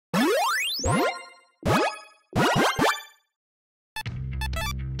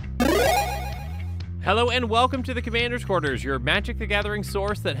Hello and welcome to the Commander's Quarters, your Magic the Gathering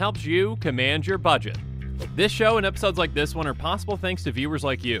source that helps you command your budget. This show and episodes like this one are possible thanks to viewers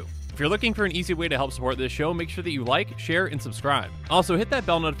like you. If you're looking for an easy way to help support this show, make sure that you like, share, and subscribe. Also, hit that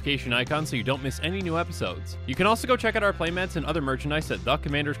bell notification icon so you don't miss any new episodes. You can also go check out our playmats and other merchandise at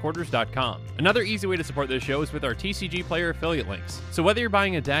thecommandersquarters.com. Another easy way to support this show is with our TCG player affiliate links. So whether you're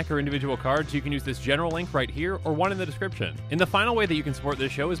buying a deck or individual cards, you can use this general link right here or one in the description. And the final way that you can support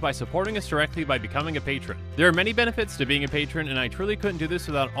this show is by supporting us directly by becoming a patron. There are many benefits to being a patron, and I truly couldn't do this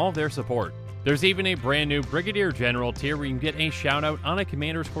without all of their support. There's even a brand new Brigadier General tier where you can get a shout out on a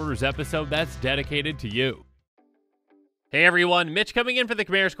Commander's Quarters episode that's dedicated to you. Hey everyone, Mitch coming in for the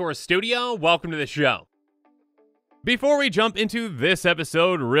Commander's Quarters studio. Welcome to the show. Before we jump into this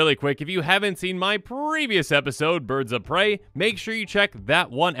episode, really quick, if you haven't seen my previous episode, Birds of Prey, make sure you check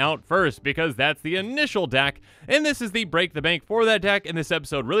that one out first because that's the initial deck, and this is the Break the Bank for that deck, and this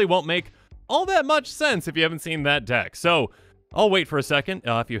episode really won't make all that much sense if you haven't seen that deck. So I'll wait for a second.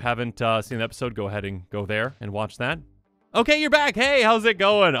 If you haven't seen the episode, go ahead and go there and watch that. Okay, you're back. Hey, how's it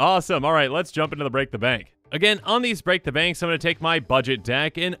going? Awesome. All right, let's jump into the Break the Bank. Again, on these Break the Banks, I'm going to take my budget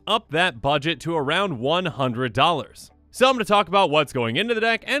deck and up that budget to around $100. So I'm going to talk about what's going into the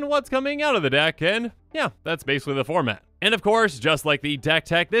deck and what's coming out of the deck, and yeah, that's basically the format. And of course, just like the deck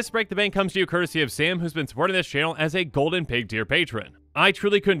tech, this Break the Bank comes to you courtesy of Sam, who's been supporting this channel as a Golden Pig tier patron. I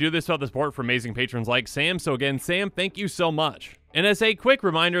truly couldn't do this without the support from amazing patrons like Sam, so again, Sam, thank you so much. And as a quick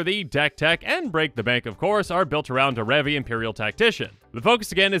reminder, the deck tech and Break the Bank, of course, are built around Derevi Empyrial Tactician. The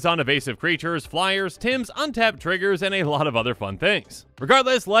focus again is on evasive creatures, flyers, Tims, untapped triggers, and a lot of other fun things.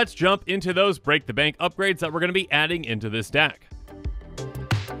 Regardless, let's jump into those Break the Bank upgrades that we're going to be adding into this deck.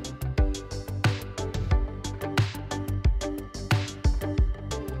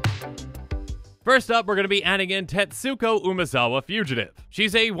 First up, we're going to be adding in Tetsuko Umezawa Fugitive.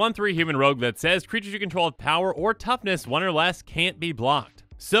 She's a 1/3 human rogue that says creatures you control with power or toughness 1 or less can't be blocked.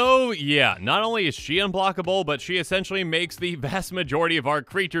 So yeah, not only is she unblockable, but she essentially makes the vast majority of our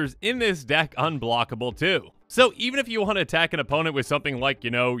creatures in this deck unblockable too. So even if you want to attack an opponent with something like,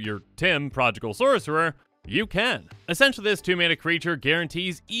 your Tim, Prodigal Sorcerer, you can. Essentially, this 2-mana creature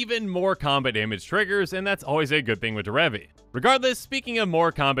guarantees even more combat damage triggers, and that's always a good thing with Derevi. Regardless, speaking of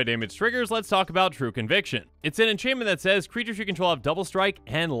more combat damage triggers, let's talk about True Conviction. It's an enchantment that says creatures you control have Double Strike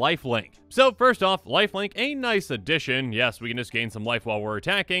and Lifelink. So first off, Lifelink, a nice addition. Yes, we can just gain some life while we're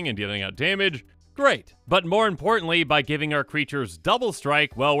attacking and dealing out damage. Great. But more importantly, by giving our creatures Double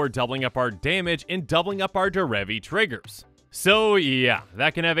Strike, well, we're doubling up our damage and doubling up our Derevi triggers. So yeah,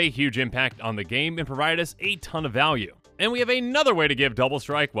 that can have a huge impact on the game and provide us a ton of value. And we have another way to give Double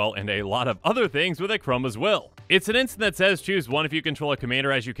Strike, well, and a lot of other things with Chroma's Will. It's an instant that says choose one if you control a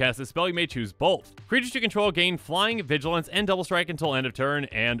commander. As you cast a spell, you may choose both. Creatures you control gain Flying, Vigilance, and Double Strike until end of turn,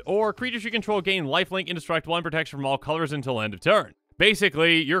 or creatures you control gain Lifelink, Indestructible, and Protection from all colors until end of turn.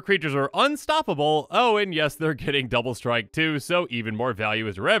 Basically, your creatures are unstoppable. Oh, and yes, they're getting Double Strike too, so even more value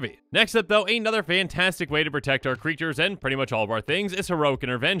is Derevi. Next up though, another fantastic way to protect our creatures and pretty much all of our things is Heroic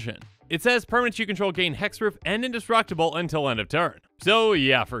Intervention. It says permanents you control gain Hexproof and Indestructible until end of turn. So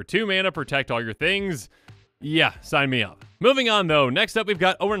yeah, for 2 mana, protect all your things. Yeah, sign me up. Moving on though, next up we've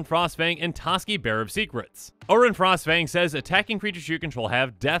got Orin Frostfang and Toski, Bearer of Secrets. Orin Frostfang says attacking creatures you control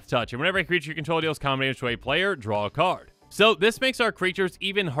have Death Touch, and whenever a creature you control deals combat damage to a player, draw a card. So this makes our creatures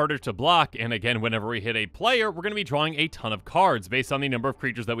even harder to block, and again, whenever we hit a player, we're going to be drawing a ton of cards based on the number of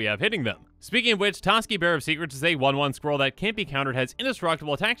creatures that we have hitting them. Speaking of which, Toski, Bearer of Secrets is a 1/1 squirrel that can't be countered, has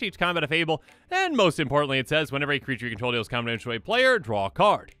Indestructible, attacks each combat of Fable, and most importantly, it says whenever a creature you control deals combat damage to a player, draw a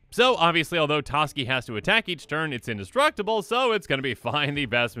card. So obviously, although Toski has to attack each turn, it's indestructible, so it's going to be fine the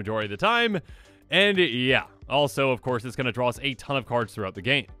vast majority of the time. And yeah, also, of course, it's going to draw us a ton of cards throughout the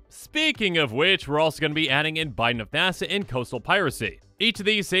game. Speaking of which, we're also going to be adding in Binding of Thassa and Coastal Piracy. Each of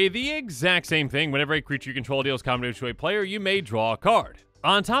these say the exact same thing. Whenever a creature you control deals combat damage to a player, you may draw a card.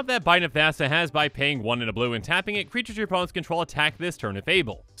 On top of that, Binding of Thassa has by paying 1 and a blue and tapping it, creatures your opponents control attack this turn if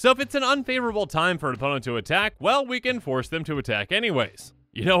able. So if it's an unfavorable time for an opponent to attack, well, we can force them to attack anyways.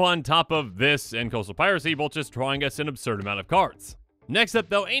 On top of this and Coastal Piracy, both just drawing us an absurd amount of cards. Next up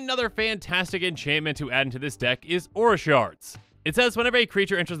though, another fantastic enchantment to add into this deck is Aura Shards. It says whenever a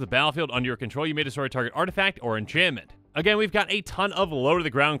creature enters the battlefield under your control, you may destroy a target artifact or enchantment. Again, we've got a ton of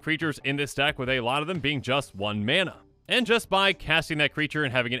low-to-the-ground creatures in this deck, with a lot of them being just 1 mana. And just by casting that creature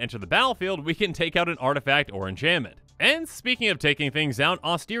and having it enter the battlefield, we can take out an artifact or enchantment. And speaking of taking things out,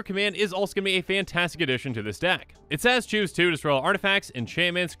 Austere Command is also going to be a fantastic addition to this deck. It says choose 2 to destroy all artifacts,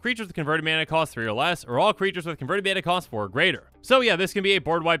 enchantments, creatures with converted mana cost 3 or less, or all creatures with converted mana cost 4 or greater. So yeah, this can be a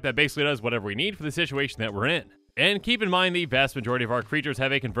board wipe that basically does whatever we need for the situation that we're in. And keep in mind, the vast majority of our creatures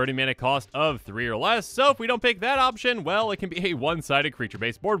have a converting mana cost of 3 or less, so if we don't pick that option, well, it can be a one-sided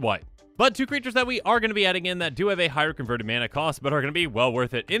creature-based board wipe. But two creatures that we are going to be adding in that do have a higher converted mana cost but are going to be well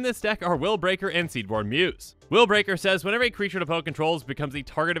worth it in this deck are Willbreaker and Seedborn Muse. Willbreaker says whenever a creature an opponent controls becomes the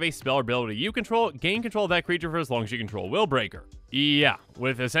target of a spell or ability you control, gain control of that creature for as long as you control Willbreaker. Yeah,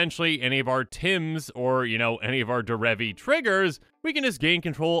 with essentially any of our Tims or, any of our Derevi triggers, we can just gain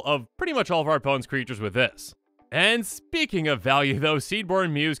control of pretty much all of our opponent's creatures with this. And speaking of value though,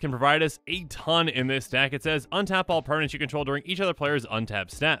 Seedborn Muse can provide us a ton in this deck. It says untap all permanents you control during each other player's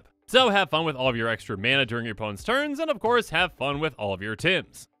untap step. So have fun with all of your extra mana during your opponent's turns, and of course have fun with all of your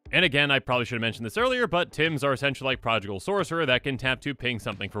Tims. And again, I probably should have mentioned this earlier, but Tims are essentially like Prodigal Sorcerer that can tap to ping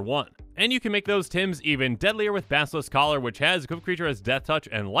something for 1. And you can make those Tims even deadlier with Basilisk Collar, which has equipped creature as Death Touch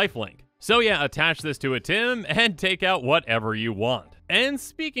and Lifelink. So yeah, attach this to a Tim and take out whatever you want. And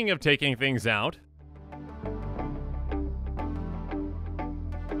speaking of taking things out,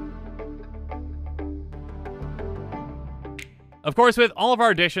 of course, with all of our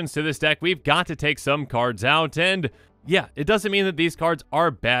additions to this deck, we've got to take some cards out, and yeah, it doesn't mean that these cards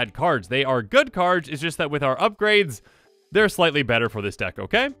are bad cards. They are good cards, it's just that with our upgrades, they're slightly better for this deck,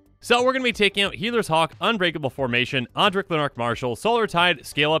 okay? So we're going to be taking out Healer's Hawk, Unbreakable Formation, Odric Lunarch Marshal, Solar Tide,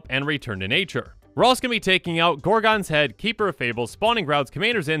 Scale Up, and Return to Nature. We're also going to be taking out Gorgon's Head, Keeper of Fables, Spawning Grounds,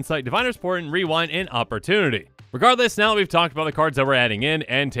 Commander's Insight, Diviner's Portent, Rewind, and Opportunity. Regardless, now that we've talked about the cards that we're adding in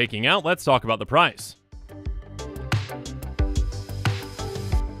and taking out, let's talk about the price.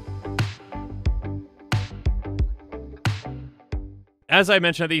 As I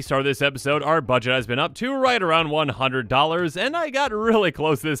mentioned at the start of this episode, our budget has been up to right around $100, and I got really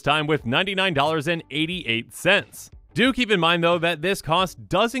close this time with $99.88. Do keep in mind though that this cost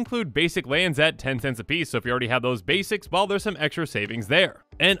does include basic lands at 10 cents a piece, so if you already have those basics, well, there's some extra savings there.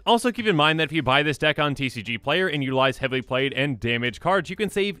 And also keep in mind that if you buy this deck on TCG Player and utilize heavily played and damaged cards, you can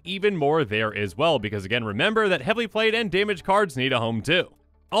save even more there as well, because again, remember that heavily played and damaged cards need a home too.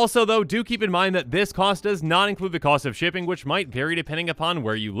 Also though, do keep in mind that this cost does not include the cost of shipping, which might vary depending upon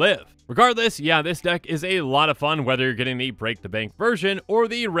where you live. Regardless, yeah, this deck is a lot of fun whether you're getting the Break the Bank version or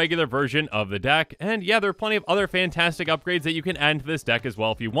the regular version of the deck, and yeah, there are plenty of other fantastic upgrades that you can add to this deck as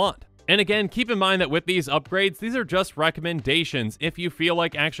well if you want. And again, keep in mind that with these upgrades, these are just recommendations. If you feel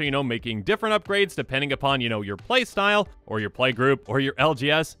like actually, making different upgrades depending upon, your play style or your play group or your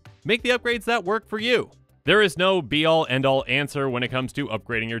LGS, make the upgrades that work for you. There is no be-all, end-all answer when it comes to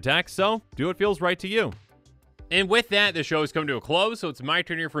upgrading your deck, so do what feels right to you. And with that, the show has come to a close, so it's my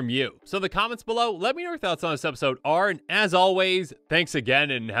turn here from you. So in the comments below, let me know your thoughts on this episode are, and as always, thanks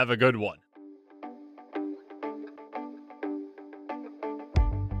again and have a good one.